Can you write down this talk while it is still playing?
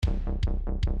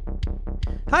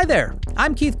Hi there,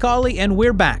 I'm Keith Cawley, and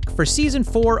we're back for Season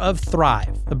 4 of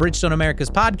Thrive, a Bridgestone Americas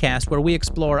podcast where we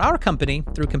explore our company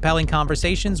through compelling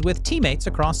conversations with teammates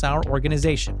across our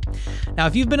organization. Now,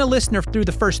 if you've been a listener through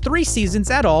the first 3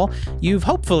 seasons at all, you've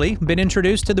hopefully been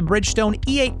introduced to the Bridgestone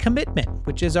E8 Commitment,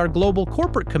 which is our global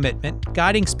corporate commitment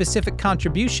guiding specific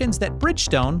contributions that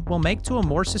Bridgestone will make to a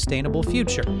more sustainable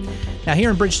future. Now, here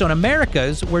in Bridgestone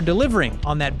Americas, we're delivering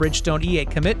on that Bridgestone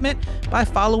E8 commitment by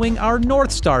following our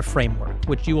North Star framework,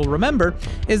 which you will remember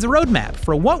is the roadmap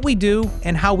for what we do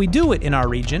and how we do it in our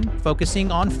region,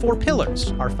 focusing on 4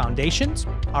 pillars: our foundations,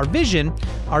 our vision,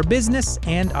 our business,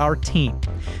 and our team.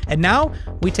 And now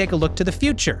we take a look to the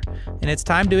future, and it's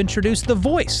time to introduce the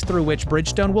voice through which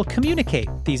Bridgestone will communicate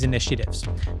these initiatives.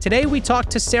 Today we talk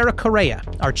to Sarah Correia,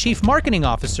 our Chief Marketing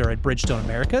Officer at Bridgestone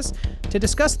Americas, to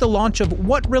discuss the launch of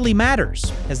What Really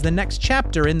Matters as the next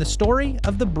chapter in the story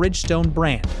of the Bridgestone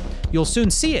brand. You'll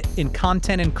soon see it in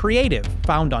content and creative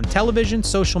found on television,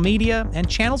 social media, and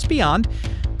channels beyond,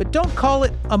 but don't call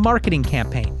it a marketing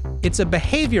campaign. It's a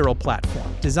behavioral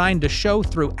platform designed to show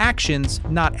through actions,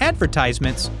 not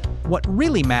advertisements, what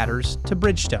really matters to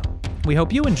Bridgestone. We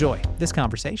hope you enjoy this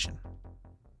conversation.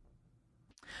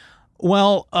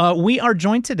 Well, we are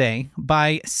joined today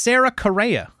by Sarah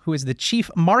Correia, who is the Chief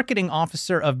Marketing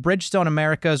Officer of Bridgestone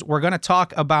Americas. We're going to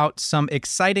talk about some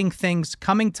exciting things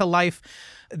coming to life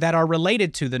that are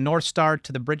related to the North Star,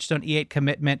 to the Bridgestone E8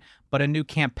 commitment, but a new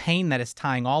campaign that is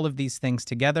tying all of these things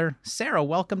together. Sarah,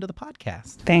 welcome to the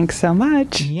podcast. Thanks so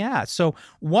much. Yeah. So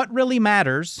what really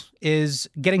matters is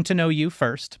getting to know you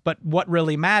first, but what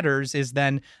really matters is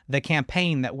then the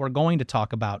campaign that we're going to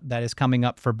talk about that is coming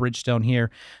up for Bridgestone here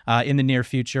in the near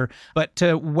future. But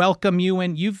to welcome you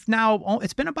in,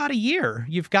 it's been about a year.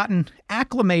 You've gotten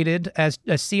acclimated as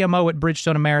a CMO at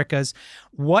Bridgestone Americas.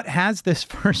 What has this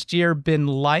first year been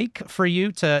like for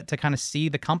you to kind of see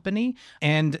the company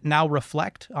and now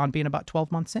reflect on being about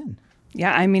 12 months in?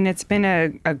 Yeah, I mean, it's been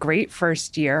a great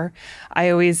first year. I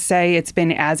always say it's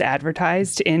been as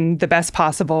advertised in the best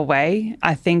possible way.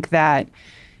 I think that,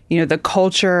 the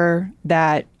culture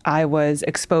that I was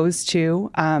exposed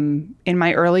to in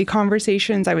my early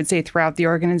conversations, I would say throughout the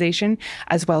organization,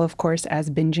 as well, of course, as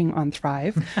binging on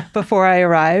Thrive before I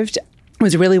arrived,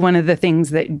 was really one of the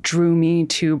things that drew me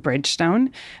to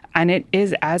Bridgestone. And it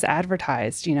is as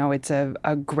advertised. It's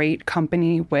a great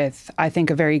company with, I think,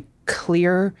 a very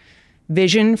clear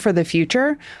vision for the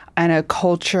future and a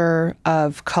culture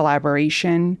of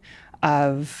collaboration,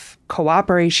 of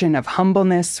cooperation, of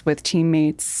humbleness with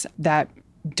teammates that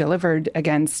delivered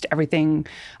against everything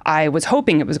I was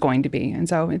hoping it was going to be. And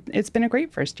so it's been a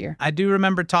great first year. I do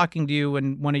remember talking to you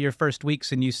in one of your first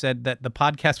weeks, and you said that the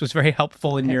podcast was very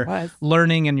helpful in your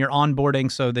learning and your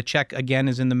onboarding. So the check, again,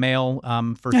 is in the mail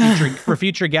for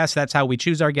future guests. That's how we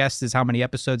choose our guests, is how many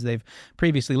episodes they've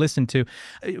previously listened to.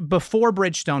 Before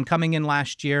Bridgestone, coming in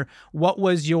last year, what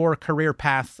was your career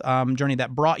path journey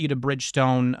that brought you to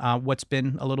Bridgestone? What's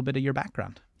been a little bit of your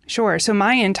background? Sure. So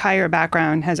my entire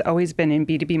background has always been in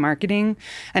B2B marketing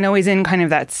and always in kind of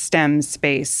that STEM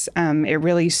space. It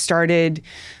really started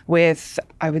with,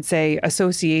 I would say,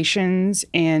 associations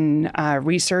in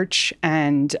research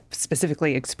and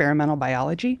specifically experimental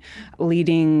biology,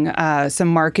 leading some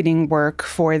marketing work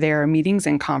for their meetings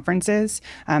and conferences.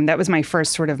 That was my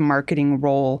first sort of marketing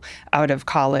role out of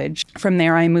college. From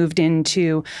there, I moved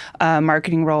into a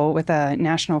marketing role with a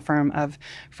national firm of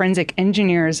forensic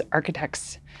engineers,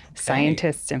 architects,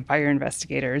 scientists, and fire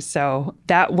investigators. So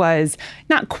that was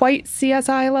not quite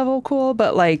CSI level cool,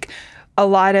 but like a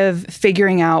lot of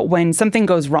figuring out when something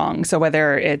goes wrong. So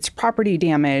whether it's property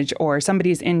damage or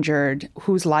somebody's injured,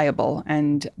 who's liable?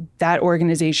 And that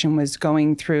organization was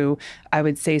going through, I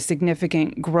would say,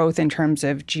 significant growth in terms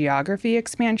of geography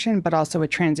expansion, but also a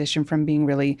transition from being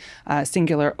really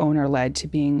singular owner-led to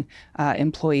being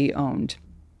employee-owned.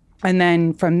 And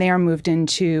then from there, moved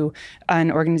into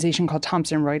an organization called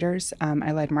Thomson Reuters.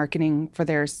 I led marketing for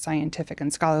their scientific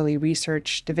and scholarly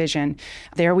research division.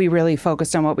 There, we really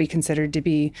focused on what we considered to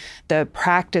be the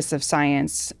practice of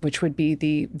science, which would be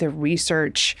the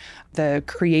research, the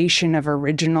creation of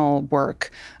original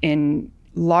work in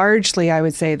largely, I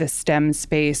would say, the STEM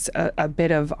space, a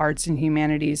bit of arts and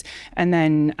humanities, and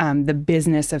then the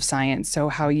business of science. So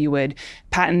how you would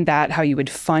patent that, how you would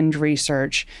fund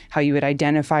research, how you would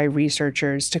identify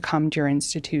researchers to come to your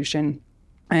institution.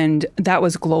 And that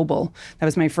was global. That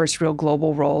was my first real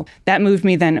global role. That moved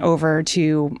me then over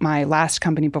to my last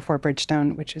company before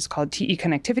Bridgestone, which is called TE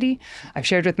Connectivity. I've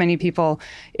shared with many people,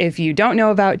 if you don't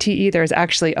know about TE, there's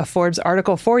actually a Forbes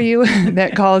article for you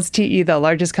that calls TE the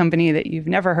largest company that you've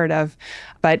never heard of.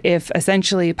 But if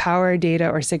essentially power, data,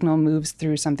 or signal moves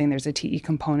through something, there's a TE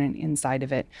component inside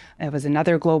of it. It was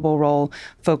another global role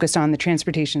focused on the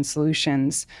Transportation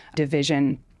Solutions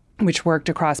division, which worked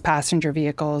across passenger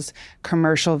vehicles,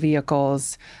 commercial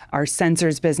vehicles, our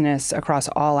sensors business across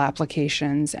all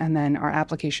applications, and then our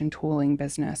application tooling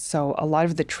business. So a lot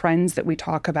of the trends that we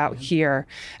talk about here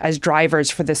as drivers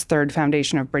for this third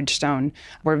foundation of Bridgestone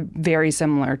were very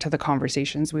similar to the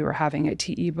conversations we were having at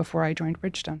TE before I joined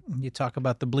Bridgestone. You talk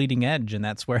about the bleeding edge, and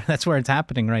that's where it's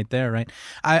happening right there, right?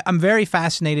 I'm very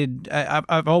fascinated.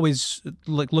 I've always,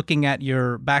 looking at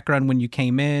your background when you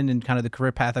came in and kind of the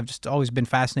career path, I've just always been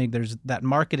fascinated. There's that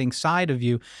marketing side of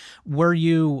you. Were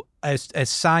you a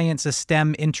science, a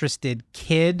STEM interested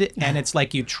kid, and it's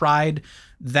like you tried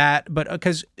that, but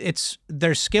because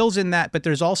there's skills in that, but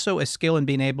there's also a skill in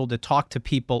being able to talk to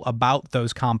people about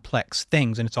those complex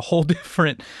things, and it's a whole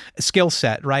different skill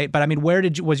set, right? But I mean,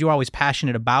 was you always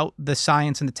passionate about the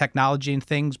science and the technology and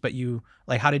things, but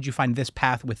how did you find this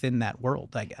path within that world,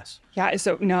 I guess? Yeah,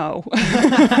 so no.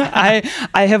 I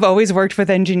have always worked with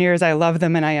engineers. I love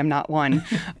them, and I am not one.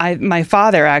 My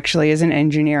father actually is an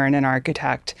engineer and an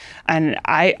architect, and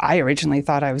I originally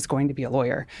thought I was going to be a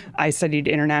lawyer. I studied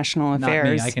international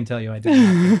affairs. Not me, I can tell you I did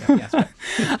not think that,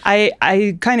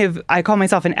 yes. I call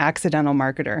myself an accidental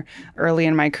marketer early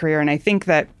in my career, and I think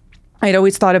that I'd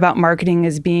always thought about marketing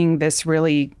as being this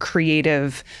really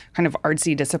creative, kind of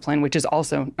artsy discipline, which is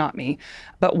also not me.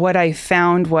 But what I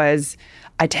found was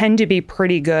I tend to be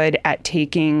pretty good at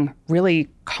taking really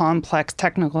complex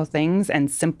technical things and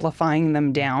simplifying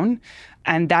them down.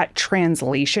 And that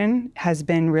translation has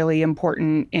been really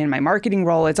important in my marketing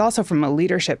role. It's also, from a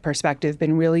leadership perspective,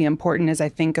 been really important as I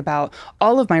think about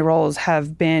all of my roles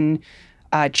have been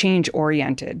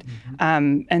change-oriented.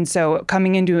 Mm-hmm. And so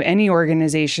coming into any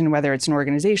organization, whether it's an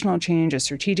organizational change, a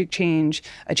strategic change,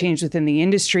 a change within the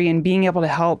industry, and being able to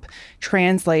help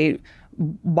translate,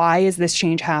 why is this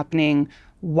change happening?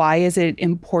 Why is it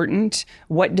important?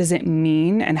 What does it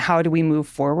mean? And how do we move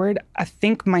forward? I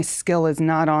think my skill is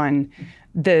not on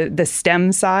the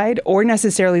STEM side or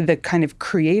necessarily the kind of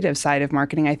creative side of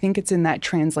marketing. I think it's in that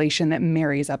translation that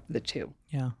marries up the two.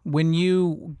 Yeah. When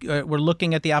you were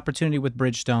looking at the opportunity with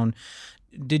Bridgestone,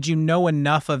 did you know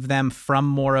enough of them from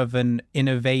more of an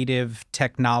innovative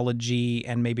technology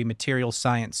and maybe material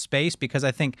science space? Because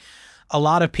I think a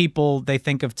lot of people, they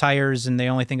think of tires and they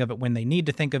only think of it when they need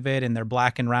to think of it, and they're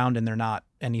black and round and they're not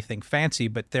anything fancy,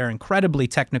 but they're incredibly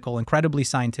technical, incredibly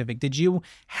scientific. Did you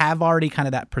have already kind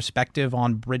of that perspective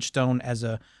on Bridgestone as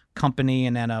a company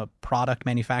and then a product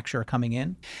manufacturer coming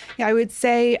in? Yeah, I would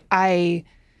say I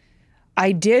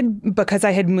did, because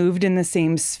I had moved in the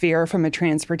same sphere from a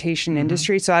transportation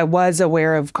industry. So I was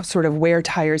aware of sort of where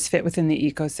tires fit within the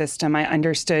ecosystem. I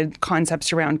understood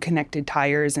concepts around connected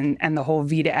tires and the whole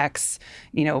V2X,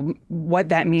 what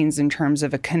that means in terms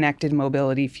of a connected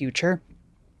mobility future.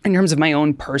 In terms of my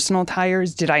own personal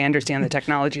tires, did I understand the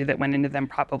technology that went into them?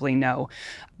 Probably no.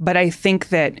 But I think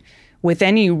that with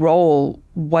any role,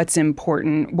 what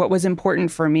was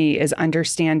important for me is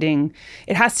understanding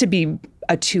it has to be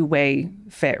a two-way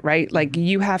fit, right? Like,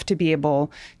 you have to be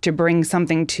able to bring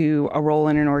something to a role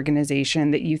in an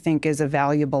organization that you think is a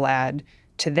valuable add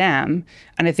to them.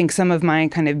 And I think some of my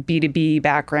kind of B2B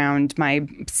background, my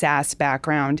SaaS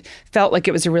background, felt like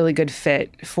it was a really good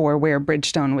fit for where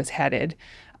Bridgestone was headed.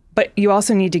 But you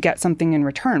also need to get something in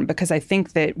return, because I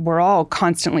think that we're all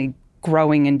constantly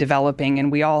growing and developing,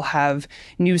 and we all have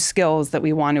new skills that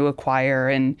we want to acquire.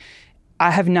 And I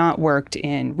have not worked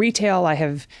in retail. I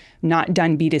have not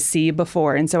done B2C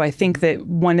before. And so I think that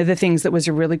one of the things that was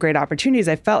a really great opportunity is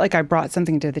I felt like I brought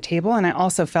something to the table, and I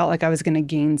also felt like I was going to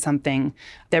gain something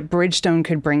that Bridgestone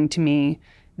could bring to me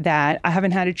that I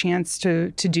haven't had a chance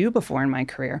to do before in my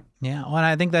career. Yeah, well, and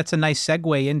I think that's a nice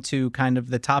segue into kind of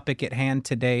the topic at hand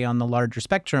today on the larger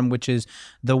spectrum, which is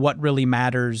the What Really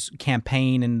Matters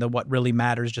campaign and the What Really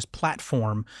Matters just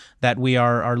platform that we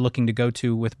are looking to go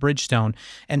to with Bridgestone.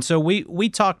 And so we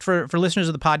talked, for listeners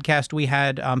of the podcast, we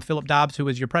had Philip Dobbs, who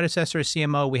was your predecessor as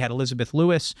CMO. We had Elizabeth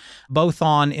Lewis, both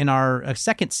on in our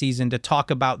second season to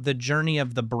talk about the journey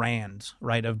of the brand,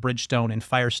 right, of Bridgestone and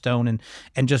Firestone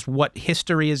and just what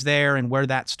history is there and where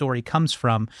that story comes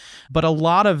from. But a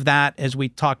lot of that, as we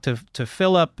talk to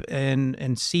Philip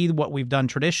and see what we've done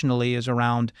traditionally, is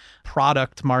around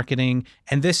product marketing.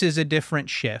 And this is a different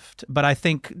shift. But I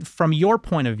think from your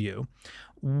point of view,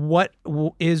 what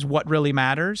what really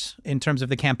matters in terms of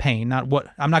the campaign? Not what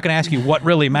I'm not going to ask you what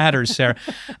really matters, Sarah,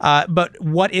 but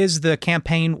what is the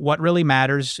campaign? What really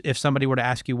matters if somebody were to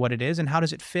ask you what it is, and how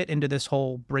does it fit into this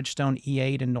whole Bridgestone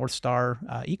E8 and North Star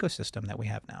ecosystem that we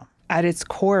have now? At its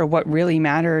core, what really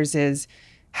matters is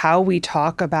how we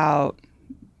talk about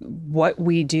what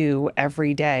we do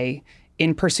every day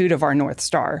in pursuit of our North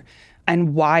Star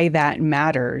and why that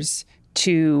matters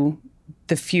to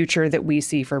the future that we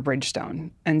see for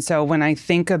Bridgestone. And so when I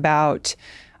think about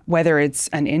whether it's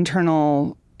an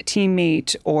internal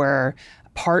teammate or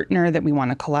partner that we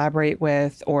want to collaborate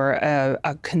with or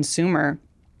a consumer,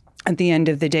 at the end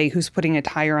of the day, who's putting a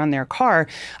tire on their car,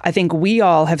 I think we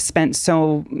all have spent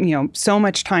so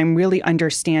much time really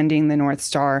understanding the North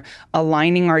Star,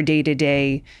 aligning our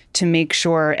day-to-day to make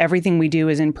sure everything we do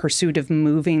is in pursuit of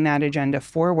moving that agenda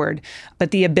forward. But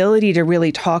the ability to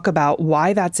really talk about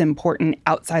why that's important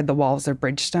outside the walls of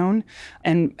Bridgestone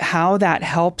and how that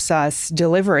helps us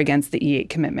deliver against the E8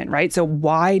 commitment, right? So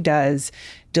why does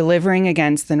delivering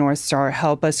against the North Star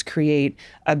help us create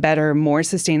a better, more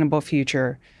sustainable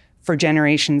future for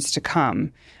generations to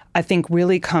come, I think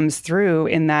really comes through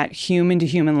in that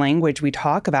human-to-human language we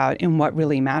talk about in what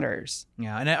really matters.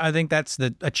 Yeah, and I think that's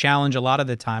a challenge a lot of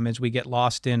the time is we get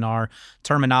lost in our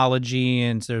terminology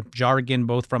and the jargon,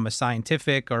 both from a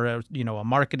scientific or a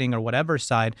marketing or whatever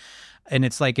side. And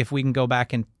it's like if we can go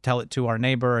back and tell it to our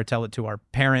neighbor or tell it to our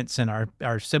parents and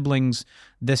our siblings,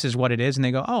 this is what it is. And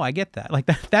they go, oh, I get that. Like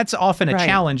that's often a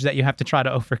challenge that you have to try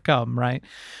to overcome, right?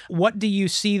 What do you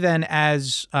see then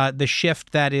as the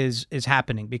shift that is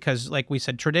happening? Because like we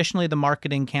said, traditionally the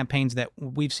marketing campaigns that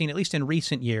we've seen, at least in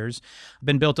recent years,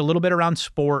 been built a little bit around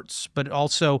sports, but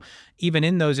also even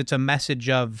in those, it's a message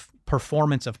of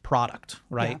performance of product,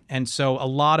 right? Yeah. And so a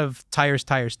lot of tires.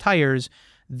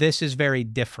 This is very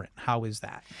different. How is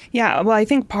that? Yeah, well, I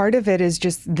think part of it is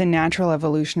just the natural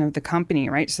evolution of the company,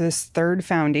 right? So this third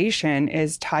foundation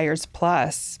is Tires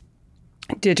Plus,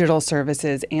 digital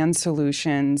services and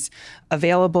solutions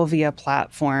available via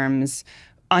platforms,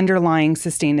 underlying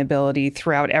sustainability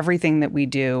throughout everything that we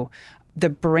do. The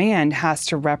brand has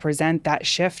to represent that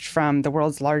shift from the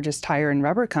world's largest tire and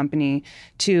rubber company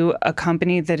to a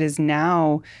company that is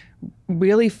now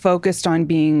really focused on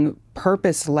being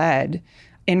purpose-led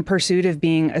in pursuit of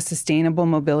being a sustainable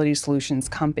mobility solutions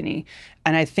company.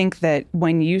 And I think that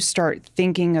when you start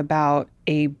thinking about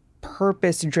a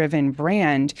purpose-driven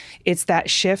brand, it's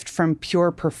that shift from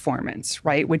pure performance,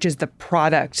 right, which is the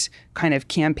product kind of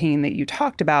campaign that you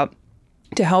talked about,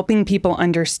 to helping people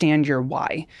understand your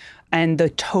why. And the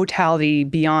totality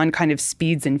beyond kind of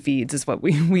speeds and feeds is what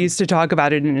we used to talk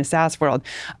about it in a SaaS world,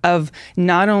 of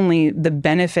not only the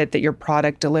benefit that your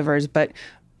product delivers, but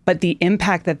the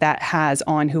impact that has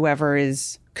on whoever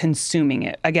is consuming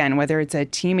it. Again, whether it's a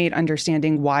teammate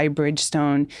understanding why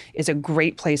Bridgestone is a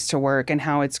great place to work and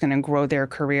how it's going to grow their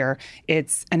career.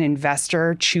 It's an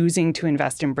investor choosing to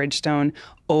invest in Bridgestone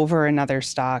over another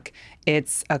stock.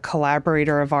 It's a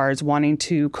collaborator of ours wanting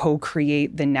to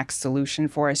co-create the next solution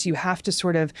for us. You have to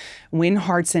sort of win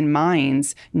hearts and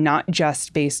minds, not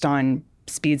just based on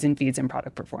speeds and feeds and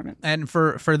product performance. And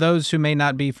for those who may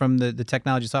not be from the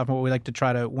technology software, what we like to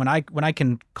try to, when I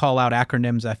can call out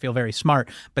acronyms, I feel very smart,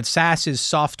 but SaaS is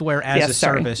software as a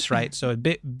service, right? So a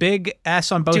big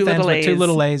S on both ends with two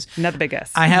little A's. Not the big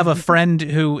S. I have a friend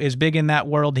who is big in that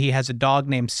world. He has a dog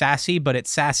named Sassy, but it's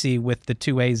Sassy with the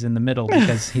two A's in the middle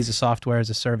because he's a software as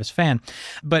a service fan.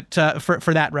 But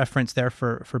for that reference there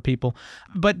for people.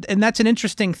 And that's an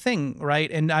interesting thing, right?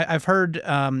 And I've heard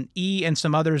E and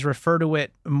some others refer to it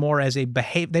more as a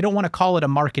they don't want to call it a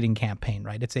marketing campaign,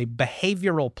 right? It's a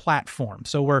behavioral platform.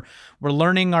 So we're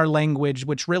learning our language,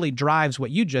 which really drives what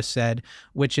you just said,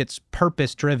 which it's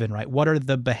purpose driven, right? What are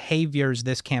the behaviors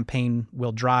this campaign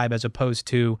will drive as opposed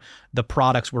to the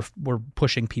products we're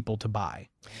pushing people to buy?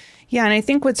 Yeah, and I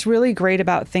think what's really great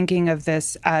about thinking of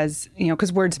this as,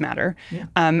 because words matter,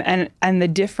 and the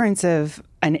difference of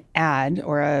an ad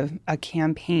or a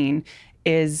campaign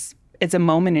is it's a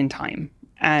moment in time.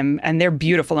 And they're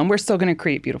beautiful, and we're still going to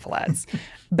create beautiful ads.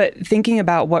 But thinking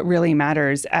about what really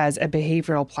matters as a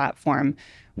behavioral platform,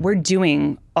 we're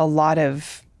doing a lot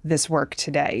of this work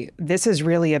today. This is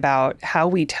really about how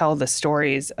we tell the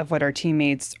stories of what our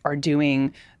teammates are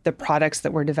doing, the products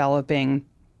that we're developing,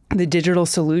 the digital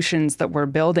solutions that we're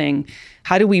building.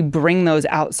 How do we bring those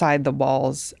outside the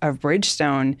walls of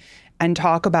Bridgestone and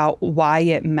talk about why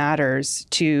it matters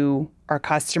to our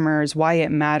customers, why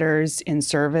it matters in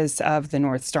service of the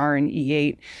North Star and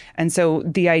E8. And so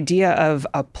the idea of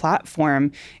a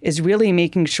platform is really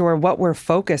making sure what we're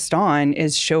focused on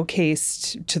is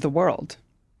showcased to the world.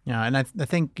 Yeah, and I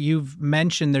think you've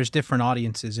mentioned there's different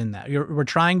audiences in that. We're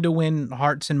trying to win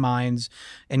hearts and minds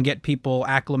and get people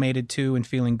acclimated to and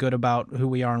feeling good about who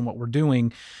we are and what we're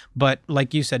doing. But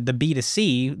like you said, the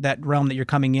B2C, that realm that you're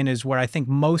coming in, is where I think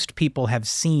most people have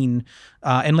seen,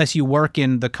 unless you work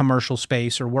in the commercial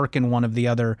space or work in one of the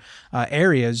other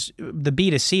areas, the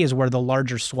B2C is where the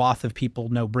larger swath of people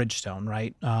know Bridgestone,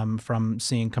 right? From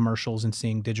seeing commercials and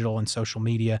seeing digital and social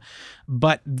media.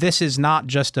 But this is not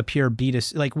just a pure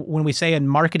B2C. Like when we say a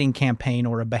marketing campaign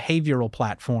or a behavioral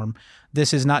platform,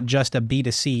 this is not just a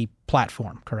B2C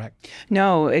platform, correct?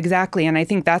 No, exactly. And I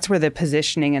think that's where the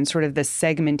positioning and sort of the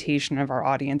segmentation of our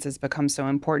audiences becomes so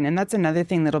important. And that's another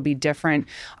thing that'll be different,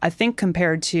 I think,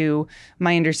 compared to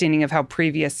my understanding of how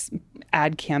previous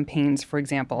ad campaigns, for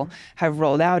example, have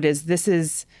rolled out, is this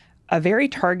is a very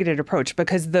targeted approach,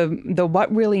 because the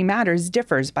what really matters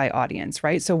differs by audience,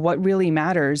 right? So what really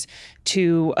matters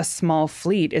to a small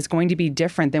fleet is going to be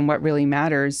different than what really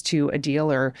matters to a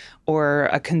dealer or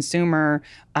a consumer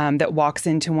that walks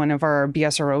into one of our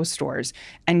BSRO stores.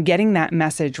 And getting that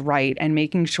message right and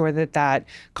making sure that that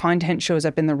content shows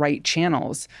up in the right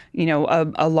channels. You know,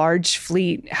 a large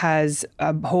fleet has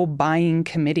a whole buying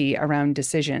committee around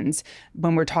decisions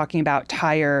when we're talking about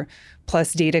tire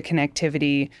plus data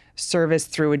connectivity, service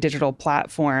through a digital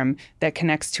platform that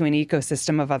connects to an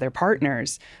ecosystem of other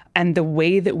partners. And the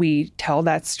way that we tell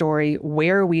that story,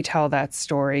 where we tell that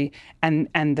story, and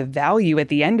the value at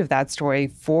the end of that story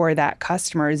for that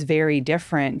customer is very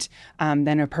different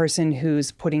than a person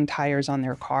who's putting tires on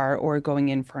their car or going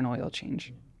in for an oil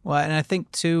change. Well, and I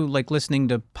think, too, like listening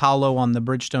to Paolo on the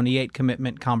Bridgestone E8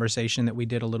 commitment conversation that we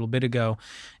did a little bit ago,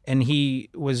 and he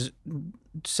was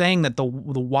saying that the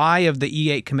why of the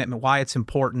E8 commitment, why it's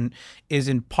important, is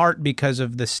in part because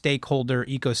of the stakeholder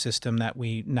ecosystem that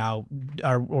we now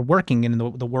are working in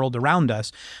the world around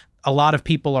us. A lot of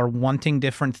people are wanting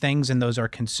different things, and those are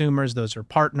consumers, those are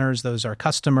partners, those are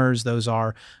customers, those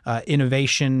are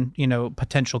innovation,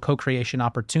 potential co-creation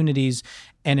opportunities,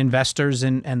 and investors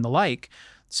and the like.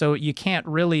 So you can't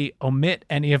really omit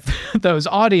any of those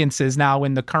audiences now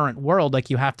in the current world. Like,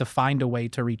 you have to find a way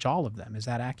to reach all of them. Is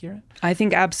that accurate? I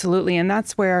think absolutely. And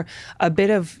that's where a bit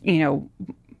of,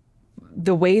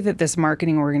 the way that this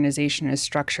marketing organization is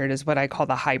structured is what I call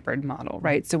the hybrid model,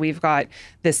 right? So we've got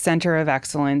this center of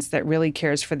excellence that really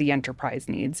cares for the enterprise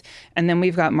needs. And then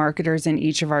we've got marketers in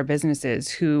each of our businesses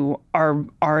who are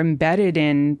embedded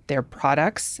in their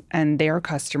products and their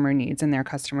customer needs and their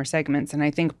customer segments. And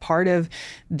I think part of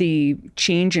the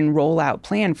change and rollout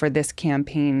plan for this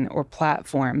campaign or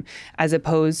platform, as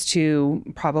opposed to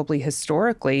probably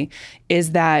historically,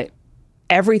 is that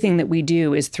everything that we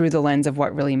do is through the lens of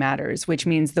what really matters, which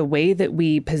means the way that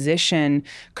we position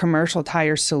commercial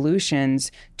tire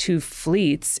solutions to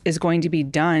fleets is going to be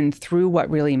done through what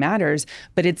really matters,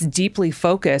 but it's deeply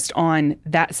focused on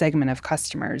that segment of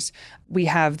customers. We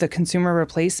have the consumer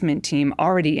replacement team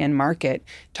already in market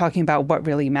talking about what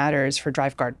really matters for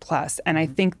DriveGuard Plus. And I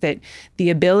think that the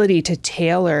ability to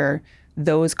tailor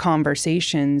those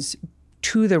conversations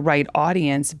to the right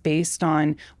audience based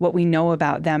on what we know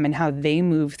about them and how they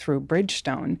move through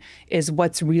Bridgestone is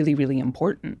what's really, really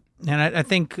important. And I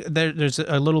think there's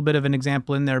a little bit of an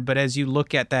example in there, but as you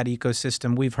look at that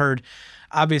ecosystem, we've heard,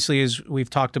 obviously, as we've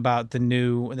talked about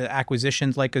the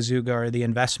acquisitions like Azuga, or the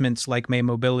investments like May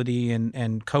Mobility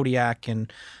and Kodiak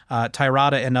and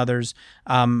Tyrata and others,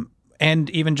 and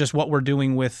even just what we're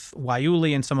doing with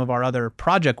Waiuli and some of our other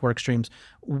project work streams.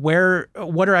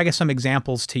 What are, I guess, some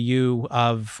examples to you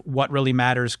of what really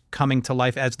matters coming to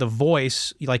life as the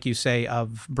voice, like you say,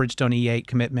 of Bridgestone E8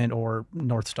 commitment or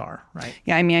North Star, right?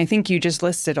 Yeah, I mean, I think you just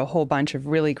listed a whole bunch of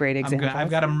really great examples. I've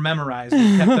got them memorized.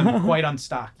 We've kept them quite on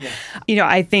stock. Yeah.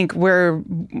 I think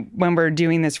when we're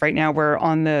doing this right now, we're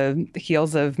on the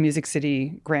heels of Music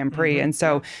City Grand Prix. Mm-hmm. And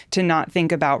so to not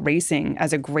think about racing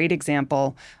as a great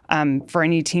example, for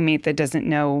any teammate that doesn't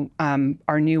know,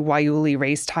 our new Waiuli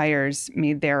race tires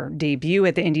made their debut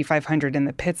at the Indy 500 in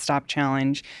the Pit Stop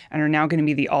Challenge and are now going to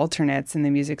be the alternates in the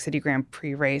Music City Grand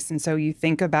Prix race. And so you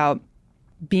think about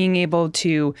being able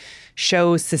to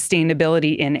show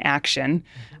sustainability in action,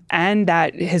 and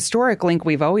that historic link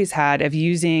we've always had of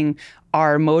using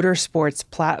our motorsports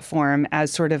platform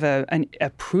as sort of a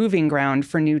proving ground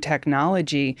for new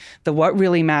technology. What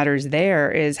really matters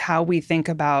there is how we think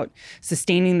about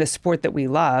sustaining the sport that we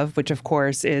love, which of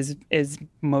course is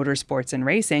motorsports and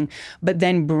racing, but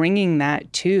then bringing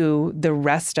that to the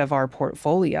rest of our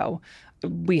portfolio.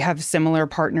 we have similar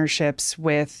partnerships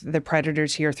with the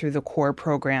Predators here through the CORE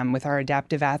program, with our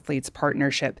Adaptive Athletes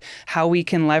partnership, how we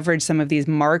can leverage some of these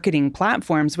marketing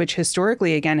platforms, which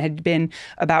historically, again, had been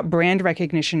about brand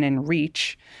recognition and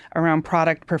reach around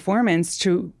product performance,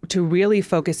 to really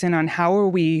focus in on how are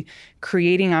we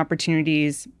creating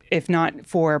opportunities, if not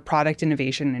for product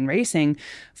innovation in racing,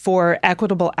 for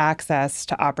equitable access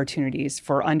to opportunities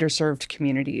for underserved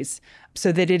communities,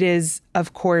 so that it is,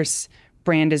 of course,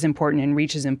 brand is important and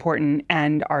reach is important,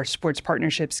 and our sports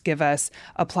partnerships give us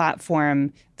a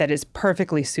platform that is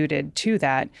perfectly suited to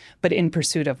that. But in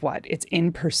pursuit of what? It's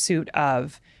in pursuit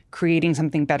of creating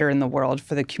something better in the world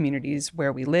for the communities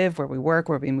where we live, where we work,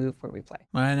 where we move, where we play.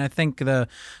 And I think the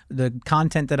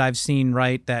content that I've seen,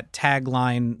 right, that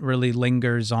tagline really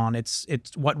lingers on. It's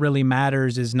what really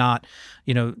matters is not,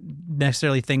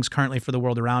 necessarily things currently for the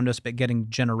world around us, but getting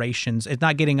generations. It's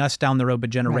not getting us down the road, but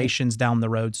generations down the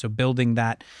road. So building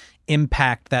that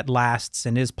impact that lasts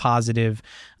and is positive.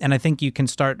 And I think you can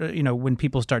start, when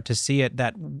people start to see it,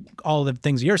 that all the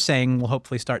things you're saying will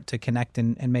hopefully start to connect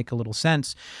and make a little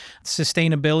sense.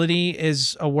 Sustainability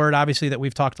is a word, obviously, that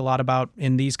we've talked a lot about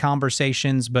in these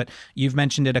conversations, but you've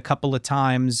mentioned it a couple of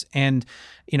times. And,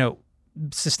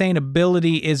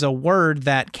 sustainability is a word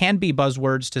that can be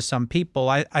buzzwords to some people.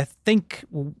 I think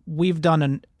we've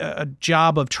done a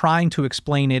job of trying to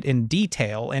explain it in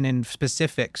detail and in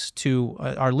specifics to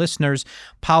our listeners.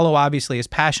 Paulo obviously is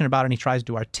passionate about it and he tries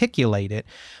to articulate it.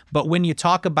 But when you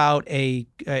talk about a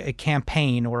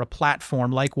campaign or a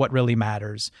platform like What Really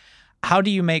Matters, how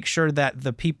do you make sure that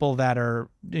the people that are,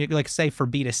 like, say, for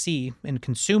B2C and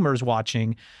consumers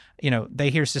watching,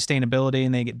 they hear sustainability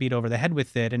and they get beat over the head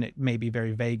with it, and it may be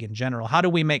very vague in general. How do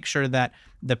we make sure that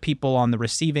the people on the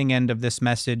receiving end of this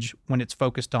message, when it's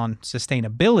focused on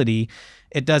sustainability,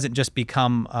 it doesn't just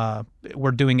become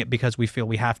we're doing it because we feel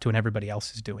we have to and everybody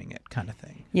else is doing it kind of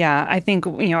thing? Yeah, I think,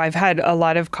 I've had a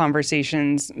lot of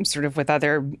conversations sort of with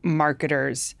other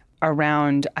marketers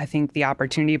around, I think, the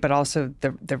opportunity, but also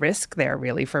the risk there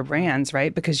really for brands,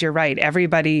 right? Because you're right.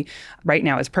 Everybody right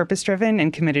now is purpose-driven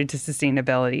and committed to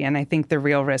sustainability. And I think the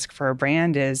real risk for a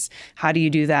brand is, how do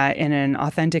you do that in an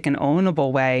authentic and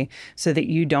ownable way so that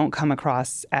you don't come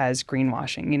across as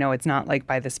greenwashing? It's not like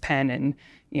buy this pen and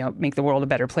make the world a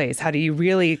better place. How do you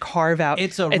really carve out?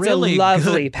 It's a really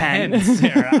lovely good pen,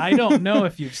 Sarah. I don't know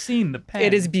if you've seen the pen.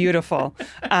 It is beautiful.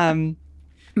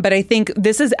 But I think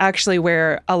this is actually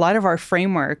where a lot of our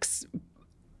frameworks,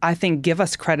 I think, give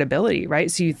us credibility, right?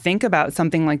 So you think about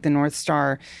something like the North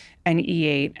Star and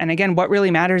E8. And again, what really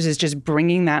matters is just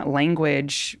bringing that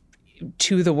language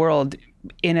to the world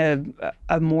in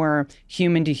a more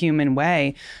human-to-human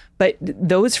way. But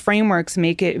those frameworks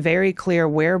make it very clear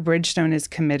where Bridgestone is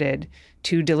committed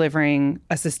to delivering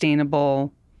a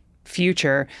sustainable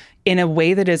future in a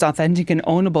way that is authentic and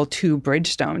ownable to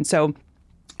Bridgestone. So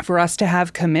for us to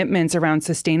have commitments around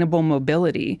sustainable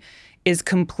mobility is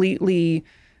completely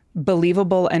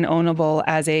believable and ownable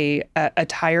as a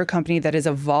tire company that is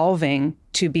evolving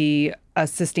to be a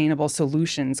sustainable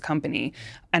solutions company.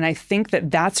 And I think that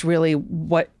that's really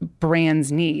what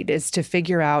brands need, is to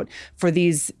figure out, for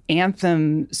these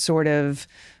anthem sort of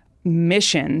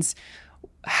missions,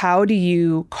 how do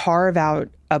you carve out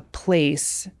a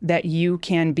place that you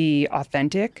can be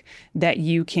authentic, that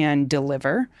you can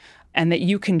deliver, and that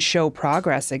you can show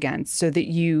progress against, so that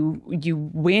you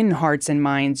win hearts and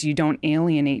minds, you don't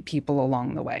alienate people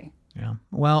along the way. Yeah.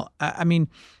 Well, I mean,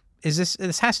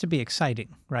 this has to be exciting,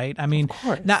 right? I mean, of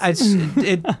course.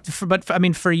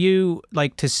 But for you,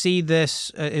 like, to see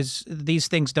this these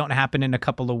things don't happen in a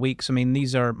couple of weeks. I mean,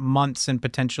 these are months and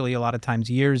potentially a lot of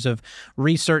times years of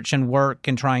research and work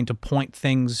and trying to point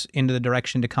things into the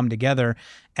direction to come together.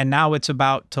 And now it's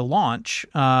about to launch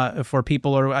for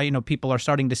people, or people are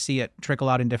starting to see it trickle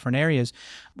out in different areas.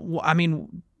 I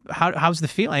mean, how's the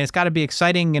feeling? It's got to be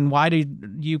exciting. And why do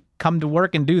you come to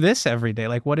work and do this every day?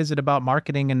 Like, what is it about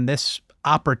marketing and this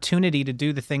opportunity to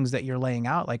do the things that you're laying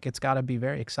out? Like, it's got to be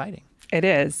very exciting. It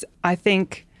is. I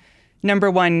think, number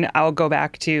one, I'll go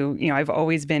back to, I've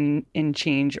always been in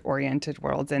change-oriented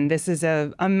worlds. And this is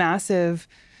a massive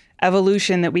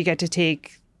evolution that we get to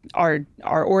take our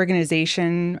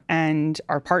organization and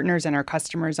our partners and our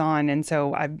customers on. And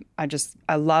so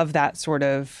I love that sort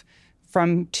of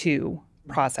from to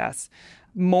process.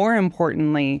 More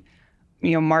importantly,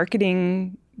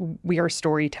 marketing, we are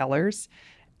storytellers,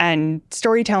 and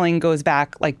storytelling goes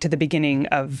back to the beginning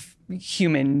of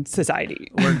human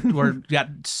society. We're got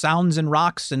sounds and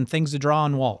rocks and things to draw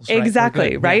on walls. Right?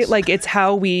 Exactly. Right. Yes. Like it's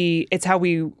how we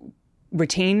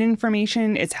retain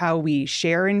information. It's how we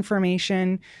share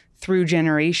information through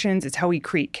generations. It's how we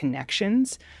create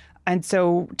connections. And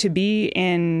so to be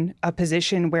in a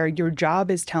position where your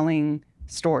job is telling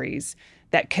stories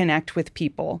that connect with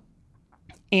people,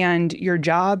 and your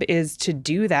job is to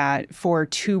do that for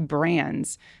two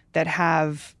brands that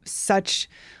have such,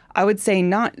 I would say,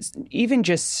 not even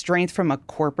just strength from a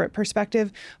corporate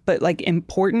perspective, but like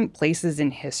important places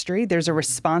in history. There's a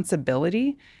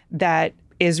responsibility that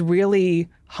is really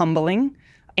humbling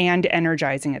and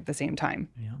energizing at the same time.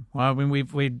 Yeah. Well, I mean,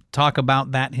 we talk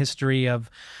about that history of,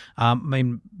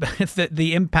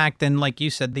 the impact and, like you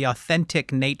said, the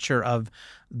authentic nature of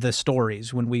the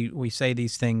stories when we say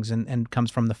these things, and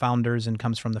comes from the founders and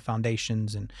comes from the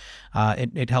foundations, and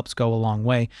it helps go a long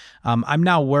way. I'm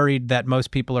now worried that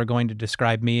most people are going to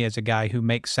describe me as a guy who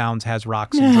makes sounds, has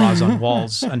rocks, and draws on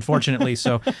walls, unfortunately.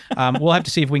 So we'll have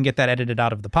to see if we can get that edited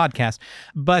out of the podcast.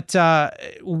 But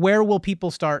where will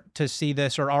people start to see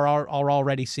this, or are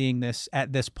already seeing this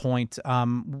at this point?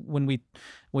 When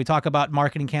we talk about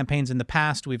marketing campaigns in the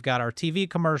past, we've got our TV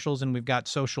commercials and we've got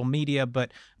social media,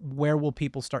 but where will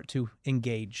people start to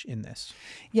engage in this?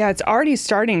 Yeah, it's already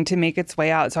starting to make its way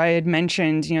out. So I had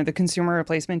mentioned, the consumer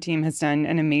replacement team has done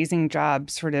an amazing job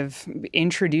sort of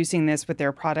introducing this with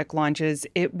their product launches.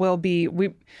 It will be,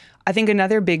 I think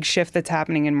another big shift that's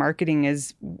happening in marketing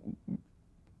is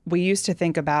we used to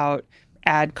think about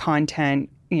ad content,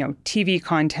 TV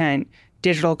content,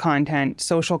 digital content,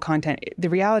 social content. The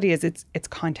reality is it's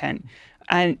content.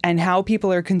 And how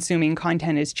people are consuming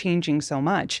content is changing so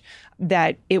much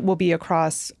that it will be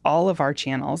across all of our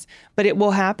channels, but it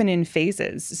will happen in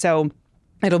phases. So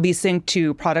it'll be synced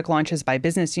to product launches by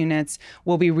business units.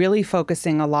 We'll be really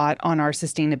focusing a lot on our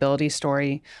sustainability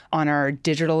story, on our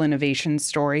digital innovation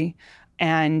story,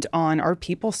 and on our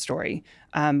people story.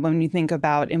 When you think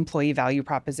about employee value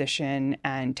proposition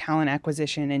and talent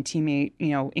acquisition and teammate,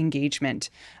 engagement.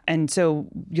 And so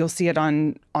you'll see it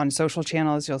on social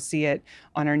channels, you'll see it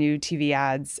on our new TV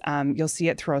ads, you'll see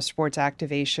it through our sports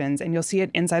activations, and you'll see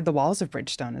it inside the walls of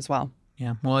Bridgestone as well.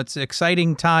 Yeah, well, it's an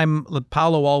exciting time.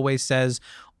 Paolo always says,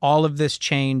 all of this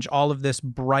change, all of this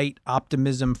bright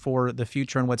optimism for the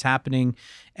future and what's happening.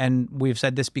 And we've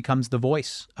said this becomes the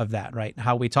voice of that, right?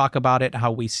 How we talk about it,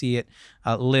 how we see it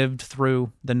lived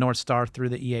through the North Star, through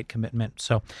the E8 commitment.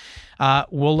 So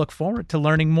we'll look forward to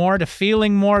learning more, to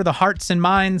feeling more, the hearts and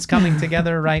minds coming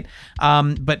together, right?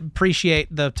 But appreciate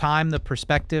the time, the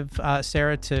perspective,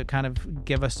 Sarah, to kind of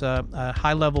give us a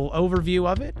high-level overview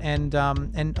of it and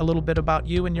a little bit about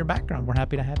you and your background. We're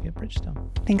happy to have you at Bridgestone.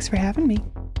 Thanks for having me.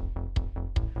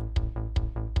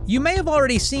 You may have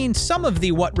already seen some of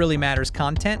the What Really Matters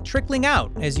content trickling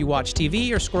out as you watch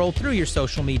TV or scroll through your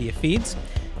social media feeds.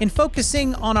 In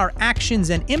focusing on our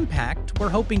actions and impact, we're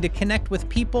hoping to connect with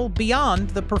people beyond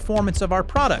the performance of our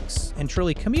products and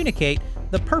truly communicate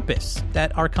the purpose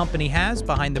that our company has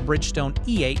behind the Bridgestone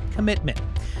E8 commitment.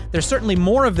 There's certainly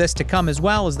more of this to come as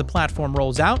well as the platform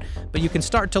rolls out, but you can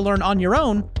start to learn on your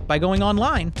own by going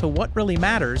online to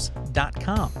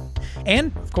whatreallymatters.com.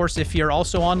 And, of course, if you're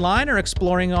also online or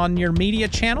exploring on your media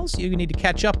channels, you need to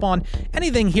catch up on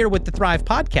anything here with the Thrive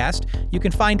podcast. You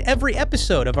can find every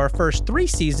episode of our first 3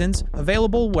 seasons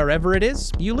available wherever it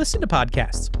is you listen to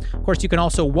podcasts. Of course, you can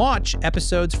also watch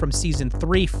episodes from season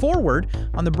 3 forward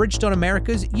on the Bridgestone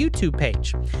America's YouTube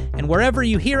page. And wherever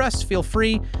you hear us, feel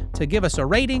free to give us a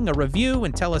rating, a review,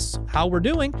 and tell us how we're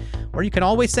doing. Or you can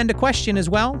always send a question as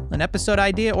well, an episode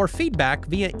idea, or feedback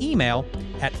via email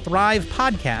at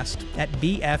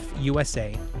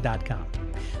thrivepodcast@bfusa.com.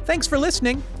 Thanks for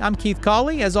listening. I'm Keith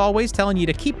Cawley, as always, telling you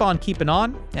to keep on keeping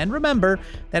on. And remember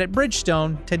that at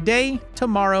Bridgestone, today,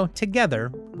 tomorrow,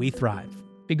 together, we thrive.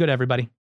 Be good, everybody.